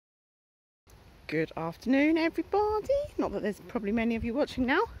Good afternoon, everybody. Not that there's probably many of you watching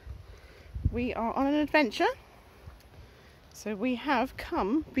now. We are on an adventure. So we have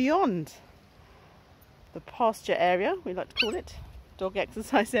come beyond the pasture area, we like to call it. Dog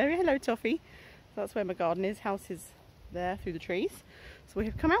exercise area. Hello, Toffee. That's where my garden is. House is there through the trees. So we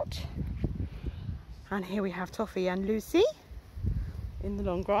have come out. And here we have Toffee and Lucy in the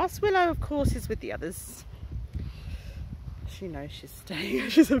long grass. Willow, of course, is with the others. She knows she's staying.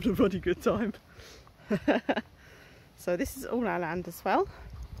 She's having a bloody good time. So this is all our land as well.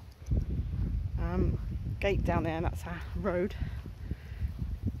 Gate down there, and that's our road,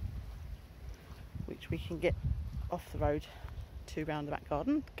 which we can get off the road to round the back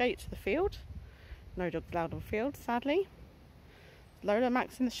garden. Gate to the field. No dogs allowed on field, sadly. Lola,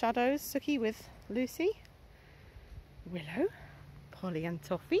 Max in the shadows, Suki with Lucy, Willow, Polly and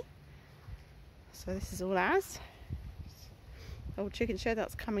Toffee. So this is all ours. Old chicken shed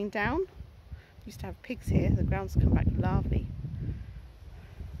that's coming down. Used to have pigs here. The ground's come back lovely.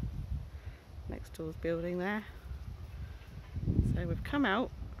 Next door's building there. So we've come out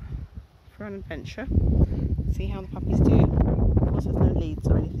for an adventure. See how the puppies do. Of course there's no leads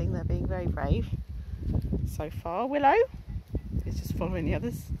or anything. They're being very brave so far. Willow is just following the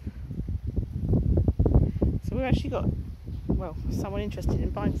others. So we've actually got, well, someone interested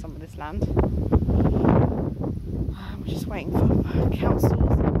in buying some of this land. We're just waiting for councils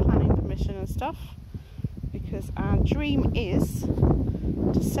and planning permission and stuff, because our dream is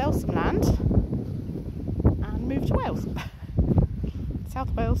to sell some land and move to Wales.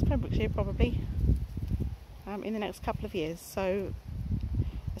 South Wales, Pembrokeshire probably, in the next couple of years. So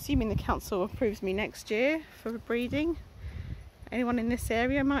assuming the council approves me next year for breeding, anyone in this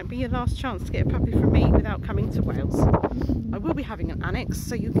area might be your last chance to get a puppy from me without coming to Wales. I will be having an annex,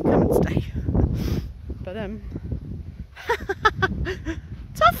 so you can come and stay. But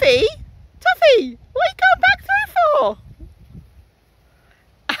Toffee! Toffee! What are you going back through for?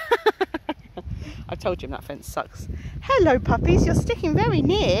 I told you that fence sucks. Hello puppies, you're sticking very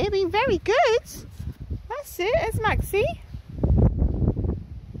near, being very good. That's it, there's Maxie.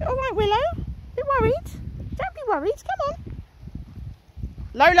 Alright Willow? Be worried? Don't be worried, come on.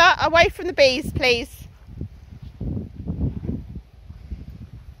 Lola, away from the bees, please.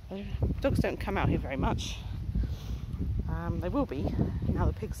 Dogs don't come out here very much. They will be now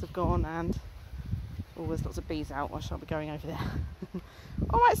the pigs have gone and there's lots of bees out. I shall be going over there.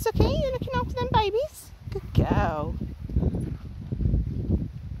 Alright Suki, you're looking after them babies? Good girl.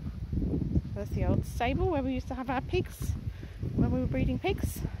 There's the old stable where we used to have our pigs when we were breeding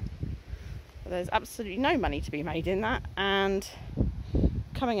pigs. But there's absolutely no money to be made in that, and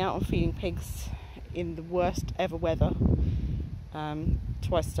coming out and feeding pigs in the worst ever weather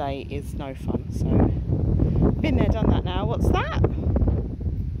twice a day is no fun. So been there, done that now. What's that?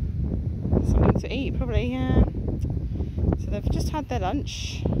 Something to eat, probably, yeah. So they've just had their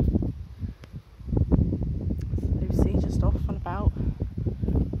lunch. Lucy just off and about.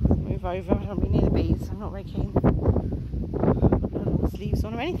 Move over, I don't be near the bees, I'm not very keen. I don't know what's leaves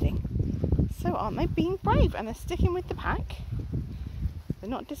on or anything. So aren't they being brave? And they're sticking with the pack. They're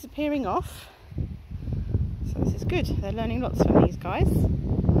not disappearing off. So this is good. They're learning lots from these guys.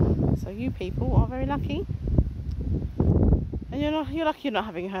 So you people are very lucky. And you're lucky you're not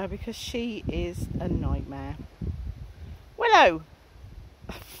having her, because she is a nightmare. Willow!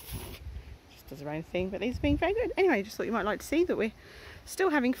 Just does her own thing, but these are being very good. Anyway, just thought you might like to see that we're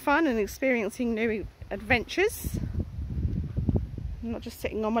still having fun and experiencing new adventures. I'm not just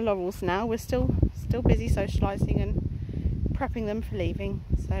sitting on my laurels now, we're still busy socialising and prepping them for leaving.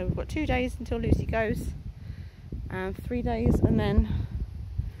 So we've got 2 days until Lucy goes, and 3 days, and then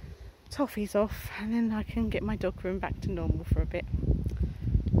Toffee's off, and then I can get my dog room back to normal for a bit.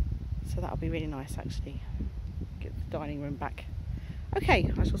 So that'll be really nice actually. Get the dining room back.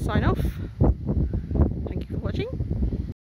 Okay, I shall sign off. Thank you for watching.